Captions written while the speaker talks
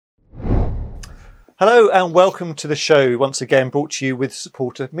Hello and welcome to the show, once again brought to you with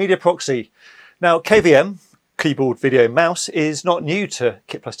support of Media Proxy. Now, KVM, Keyboard Video Mouse, is not new to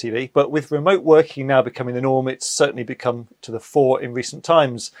Kit Plus TV, but with remote working now becoming the norm, it's certainly become to the fore in recent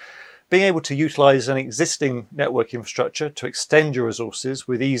times. Being able to utilise an existing network infrastructure to extend your resources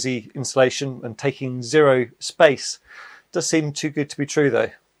with easy installation and taking zero space does seem too good to be true,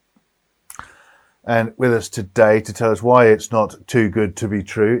 though. And with us today to tell us why it's not too good to be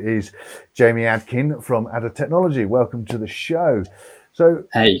true is Jamie Adkin from Adder Technology. Welcome to the show. So,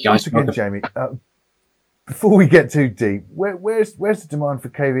 hey guys, once again, Jamie, before we get too deep, where's the demand for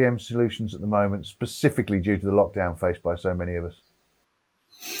KVM solutions at the moment, specifically due to the lockdown faced by so many of us?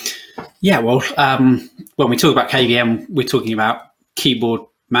 Yeah, well, when we talk about KVM, we're talking about keyboard,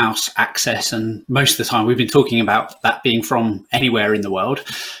 mouse access, and most of the time we've been talking about that being from anywhere in the world.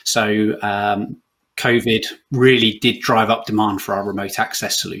 So COVID really did drive up demand for our remote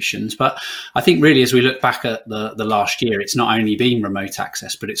access solutions. But I think really as we look back at the last year, it's not only been remote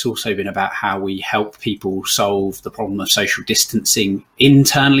access, but it's also been about how we help people solve the problem of social distancing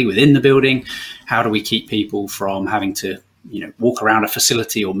internally within the building. How do we keep people from having to walk around a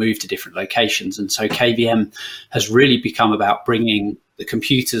facility or move to different locations? And so KVM has really become about bringing the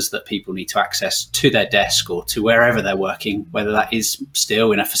computers that people need to access to their desk or to wherever they're working, whether that is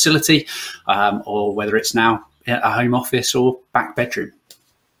still in a facility or whether it's now a home office or back bedroom.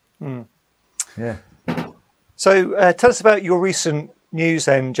 Yeah. So tell us about your recent news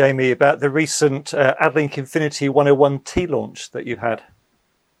then, Jamie, about the recent AdLink Infinity 101T launch that you've had.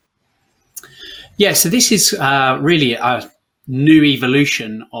 Yeah, so this is really a new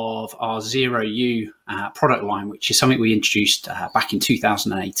evolution of our ZeroU product line, which is something we introduced back in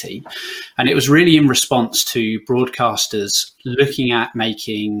 2018. And it was really in response to broadcasters looking at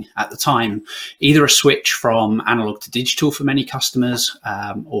making, at the time, either a switch from analog to digital for many customers,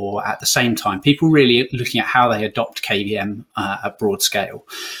 or at the same time, people really looking at how they adopt KVM at broad scale.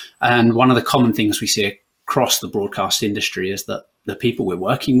 And one of the common things we see across the broadcast industry is that the people we're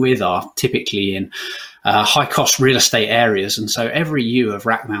working with are typically in high-cost real estate areas, and so every U of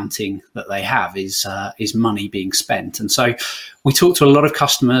rack mounting that they have is money being spent. And so we talked to a lot of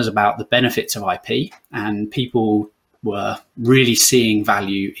customers about the benefits of IP, and people were really seeing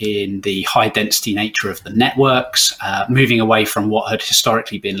value in the high-density nature of the networks, moving away from what had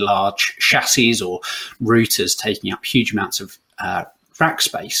historically been large chassis or routers taking up huge amounts of rack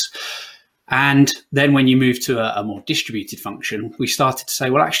space. And then when you move to a more distributed function, we started to say,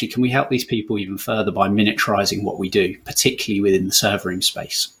 well, actually, can we help these people even further by miniaturizing what we do, particularly within the server room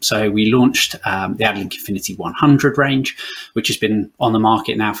space? So we launched the AdLink Infinity 100 range, which has been on the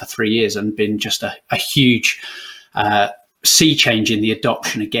market now for 3 years and been just a huge sea change in the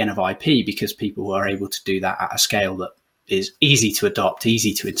adoption again of IP, because people are able to do that at a scale that is easy to adopt,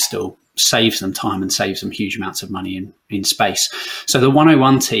 easy to install, saves them time and saves them huge amounts of money in space. So the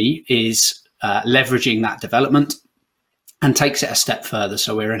 101T is leveraging that development and takes it a step further.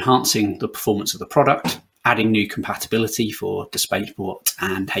 So we're enhancing the performance of the product, adding new compatibility for DisplayPort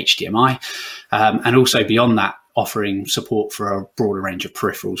and HDMI, and also beyond that, offering support for a broader range of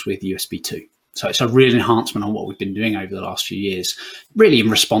peripherals with USB 2. So it's a real enhancement on what we've been doing over the last few years, really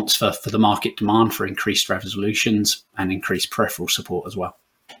in response for the market demand for increased resolutions and increased peripheral support as well.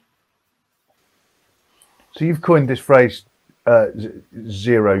 So you've coined this phrase,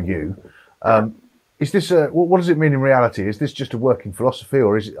 ZeroU. Is this what does it mean in reality? Is this just a working philosophy,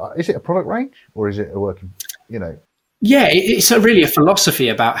 or is it a product range, or is it a working, Yeah, it's really a philosophy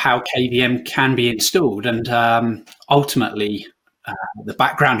about how KVM can be installed. And ultimately, the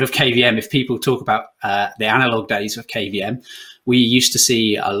background of KVM, if people talk about the analog days of KVM, we used to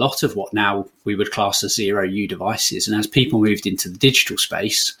see a lot of what now we would class as ZeroU devices. And as people moved into the digital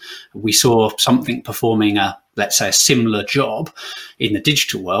space, we saw something performing let's say a similar job in the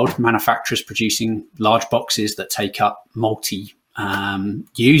digital world, manufacturers producing large boxes that take up multi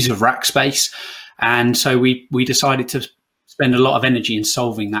U's of rack space. And so we decided to spend a lot of energy in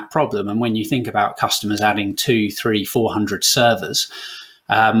solving that problem. And when you think about customers adding 200, 300, 400 servers,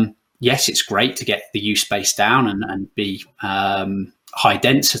 yes, it's great to get the U space down and be high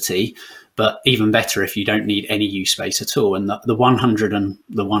density, but even better if you don't need any U space at all. And the 100 and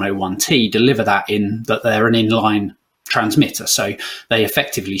the 101T deliver that in that they're an inline transmitter. So they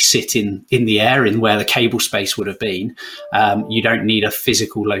effectively sit in the air in where the cable space would have been. You don't need a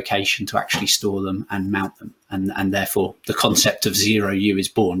physical location to actually store them and mount them. And therefore the concept of ZeroU is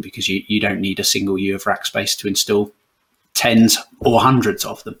born, because you don't need a single U of rack space to install tens or hundreds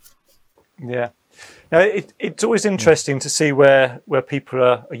of them. Yeah. Now, it's always interesting to see where people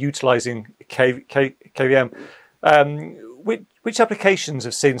are utilising KVM. Which applications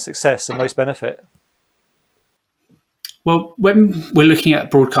have seen success and most benefit? Well, when we're looking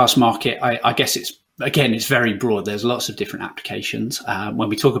at broadcast market, I guess it's very broad. There's lots of different applications. When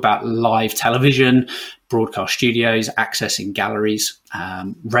we talk about live television, broadcast studios, accessing galleries,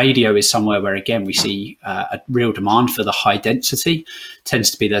 radio is somewhere where, again, we see a real demand for the high density. Tends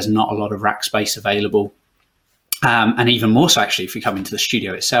to be there's not a lot of rack space available. And even more so, actually, if we come into the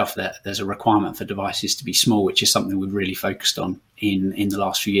studio itself, there's a requirement for devices to be small, which is something we've really focused on in the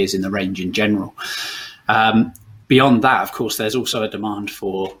last few years in the range in general. Beyond that, of course, there's also a demand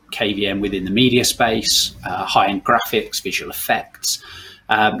for KVM within the media space, high-end graphics, visual effects.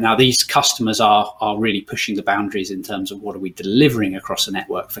 Now, these customers are really pushing the boundaries in terms of what are we delivering across the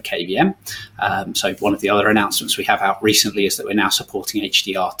network for KVM. So one of the other announcements we have out recently is that we're now supporting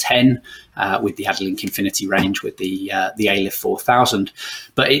HDR10 with the AdLink Infinity range with the ALIF 4000.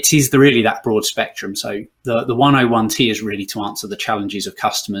 But it is really that broad spectrum. So the 101T is really to answer the challenges of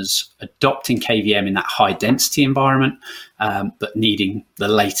customers adopting KVM in that high density environment, but needing the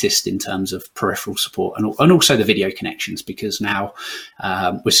latest in terms of peripheral support and also the video connections, because now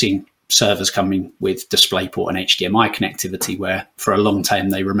we're seeing servers coming with DisplayPort and HDMI connectivity, where for a long time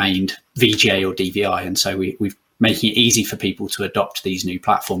they remained VGA or DVI. And so we're making it easy for people to adopt these new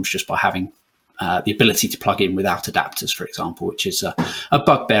platforms just by having the ability to plug in without adapters, for example, which is a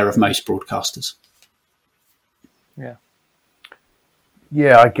bugbear of most broadcasters.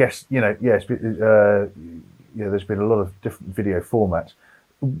 Yeah, I guess, there's been a lot of different video formats.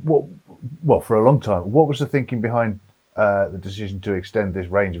 For a long time, what was the thinking behind the decision to extend this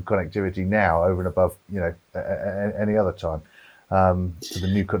range of connectivity now over and above, any other time for the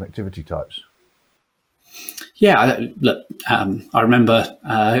new connectivity types? Yeah, look, I remember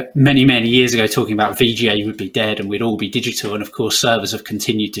many, many years ago talking about VGA would be dead and we'd all be digital. And of course, servers have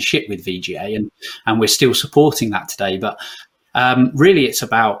continued to ship with VGA and we're still supporting that today. But really, it's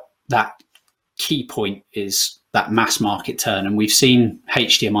about that key point is that mass market turn. And we've seen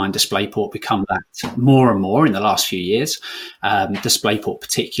HDMI and DisplayPort become that more and more in the last few years, DisplayPort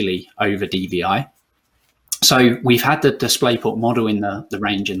particularly over DVI. So we've had the DisplayPort model in the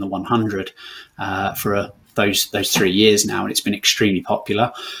range in the 100 for those 3 years now, and it's been extremely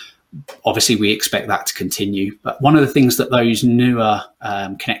popular. Obviously, we expect that to continue. But one of the things that those newer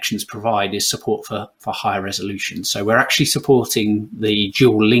connections provide is support for higher resolution. So we're actually supporting the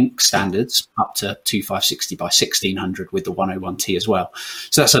dual link standards up to 2560 by 1600 with the 101T as well.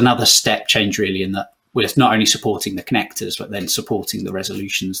 So that's another step change, really, in that we're not only supporting the connectors, but then supporting the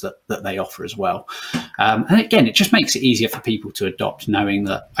resolutions that they offer as well. And again, it just makes it easier for people to adopt, knowing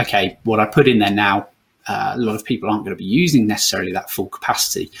that, okay, what I put in there now, a lot of people aren't going to be using necessarily that full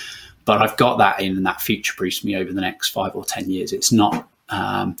capacity, but I've got that in and that future-proofs me over the next 5 or 10 years. It's not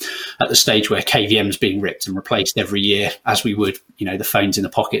at the stage where KVM is being ripped and replaced every year as we would, the phones in the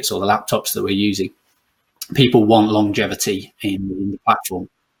pockets or the laptops that we're using. People want longevity in the platform.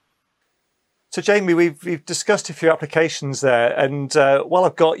 So, Jamie, we've discussed a few applications there, and while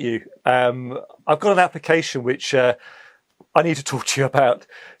I've got you, I've got an application which I need to talk to you about.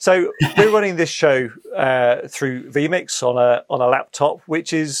 So, we're running this show through vMix on a laptop,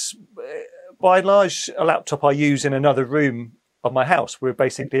 which is, by and large, a laptop I use in another room of my house. We're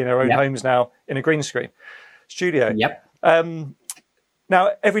basically in our own homes now in a green screen studio. Yep.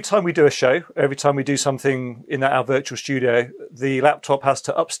 Now, every time we do a show, every time we do something in our virtual studio, the laptop has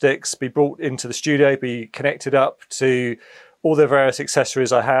to up sticks, be brought into the studio, be connected up to all the various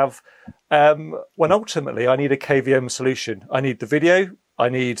accessories I have. When ultimately I need a KVM solution. I need the video, I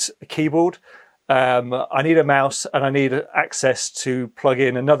need a keyboard, I need a mouse, and I need access to plug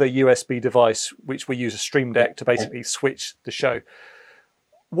in another USB device, which we use a Stream Deck to basically switch the show.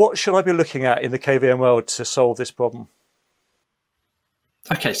 What should I be looking at in the KVM world to solve this problem?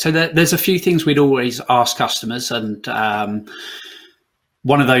 Okay, so there's a few things we'd always ask customers, and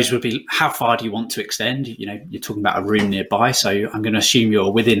one of those would be, how far do you want to extend? You're talking about a room nearby, so I'm going to assume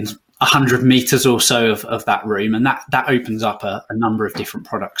you're within 100 meters or so of that room, and that opens up a number of different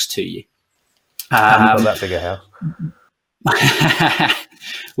products to you. Not that big a house.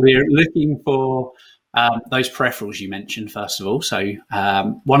 We're looking for those peripherals you mentioned, first of all. So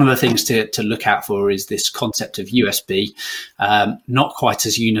one of the things to look out for is this concept of USB, not quite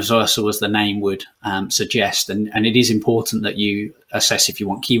as universal as the name would suggest. And it is important that you assess if you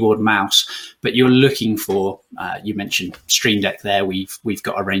want keyboard and mouse, but you're looking for, you mentioned Stream Deck there. We've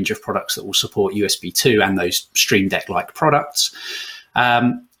got a range of products that will support USB 2 and those Stream Deck-like products.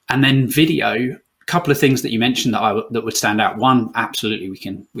 And then video. Couple of things that you mentioned that would stand out. One, absolutely, we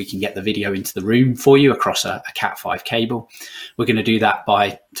can get the video into the room for you across a Cat5 cable. We're going to do that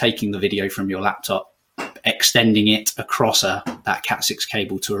by taking the video from your laptop, extending it across that Cat6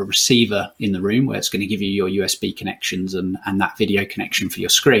 cable to a receiver in the room where it's going to give you your USB connections and that video connection for your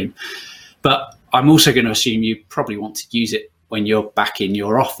screen. But I'm also going to assume you probably want to use it when you're back in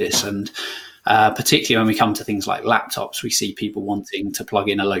your office. And particularly when we come to things like laptops, we see people wanting to plug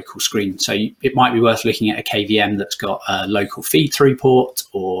in a local screen. So it might be worth looking at a KVM that's got a local feed through port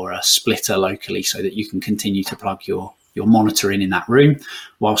or a splitter locally so that you can continue to plug your monitor in that room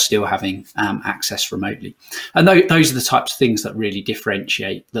while still having access remotely. And those are the types of things that really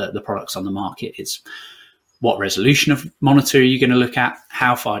differentiate the products on the market. It's what resolution of monitor are you going to look at?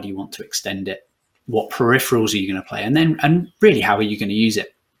 How far do you want to extend it? What peripherals are you going to play? And really, how are you going to use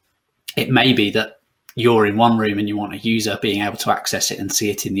it? It may be that you're in one room and you want a user being able to access it and see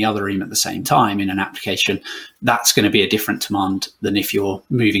it in the other room at the same time in an application. That's going to be a different demand than if you're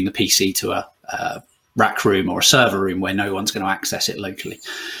moving the PC to a rack room or a server room where no one's going to access it locally.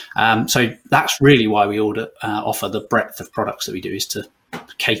 So that's really why we offer the breadth of products that we do, is to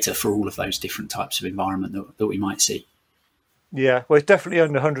cater for all of those different types of environment that we might see. Yeah, well, it's definitely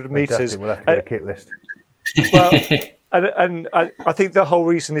under 100 meters. We'll have to get a kit list. Well, and I think the whole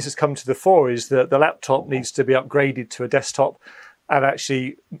reason this has come to the fore is that the laptop needs to be upgraded to a desktop, and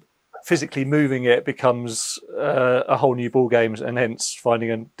actually physically moving it becomes a whole new ball game, and hence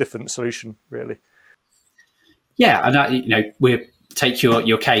finding a different solution, really. Yeah, and we take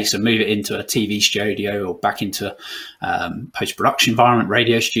your case and move it into a TV studio or back into post-production environment,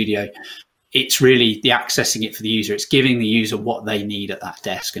 radio studio. It's really the accessing it for the user. It's giving the user what they need at that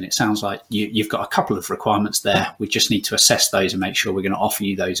desk. And it sounds like you've got a couple of requirements there. We just need to assess those and make sure we're going to offer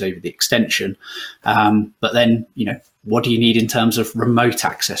you those over the extension. But then, what do you need in terms of remote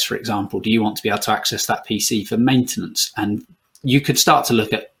access, for example? Do you want to be able to access that PC for maintenance? And you could start to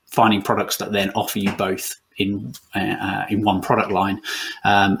look at finding products that then offer you both in one product line.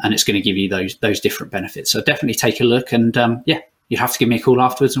 And it's going to give you those different benefits. So definitely take a look, and you'd have to give me a call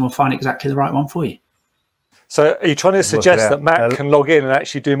afterwards and we'll find exactly the right one for you. So are you trying to suggest that Matt can log in and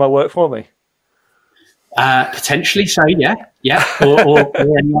actually do my work for me? Potentially so, yeah, or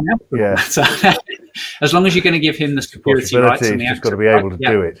anyone else. Yeah. So, as long as you're going to give him the security rights and the access, just got to be able to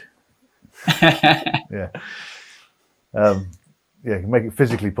do it. Yeah. You can make it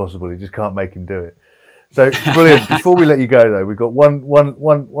physically possible. You just can't make him do it. So brilliant. Before we let you go, though, we've got one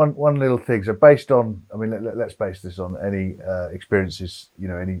little thing. So based on, let's base this on any experiences,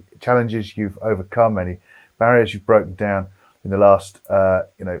 any challenges you've overcome, any barriers you've broken down in the last,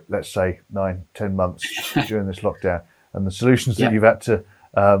 let's say 9-10 months during this lockdown, and the solutions that you've had to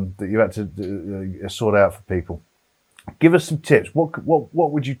sort out for people. Give us some tips.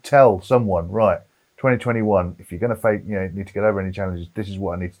 What would you tell someone? Right, 2021. If you're going to need to get over any challenges, this is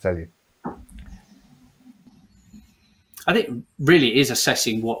what I need to tell you. I think really is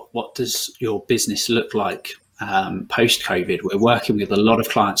assessing what does your business look like post-COVID. We're working with a lot of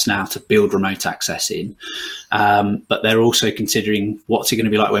clients now to build remote access in, but they're also considering what's it going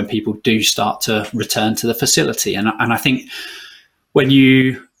to be like when people do start to return to the facility. And I think when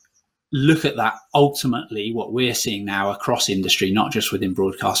you look at that, ultimately what we're seeing now across industry, not just within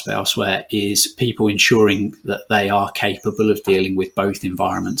broadcast but elsewhere, is people ensuring that they are capable of dealing with both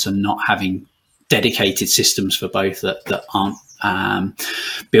environments and not having dedicated systems for both that aren't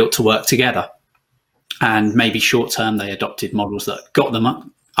built to work together. And maybe short term, they adopted models that got them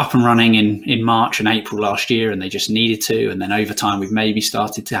up and running in March and April last year, and they just needed to. And then over time, we've maybe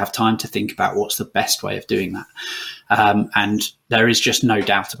started to have time to think about what's the best way of doing that. And there is just no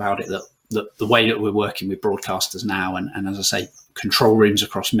doubt about it that the way that we're working with broadcasters now, and as I say, control rooms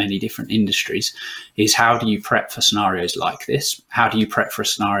across many different industries, is how do you prep for scenarios like this? How do you prep for a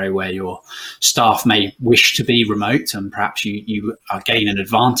scenario where your staff may wish to be remote, and perhaps you gain an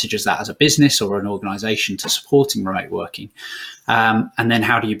advantage as that as a business or an organization to supporting remote working? And then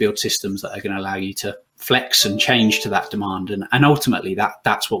how do you build systems that are going to allow you to flex and change to that demand? And ultimately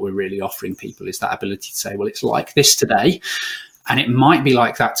that's what we're really offering people, is that ability to say, well, it's like this today, and it might be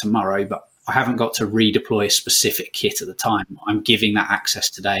like that tomorrow, but I haven't got to redeploy a specific kit at the time. I'm giving that access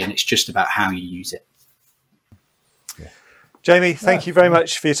today, and it's just about how you use it. Yeah. Jamie, thank you very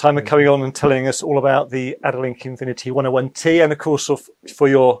much for your time and coming on and telling us all about the Adalink Infinity 101T, and of course for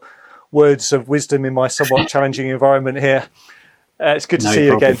your words of wisdom in my somewhat challenging environment here. It's good to see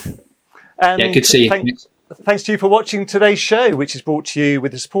you again. And good to see you. Thanks to you for watching today's show, which is brought to you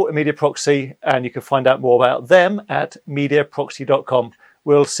with the support of Media Proxy, and you can find out more about them at mediaproxy.com.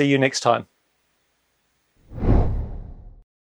 We'll see you next time.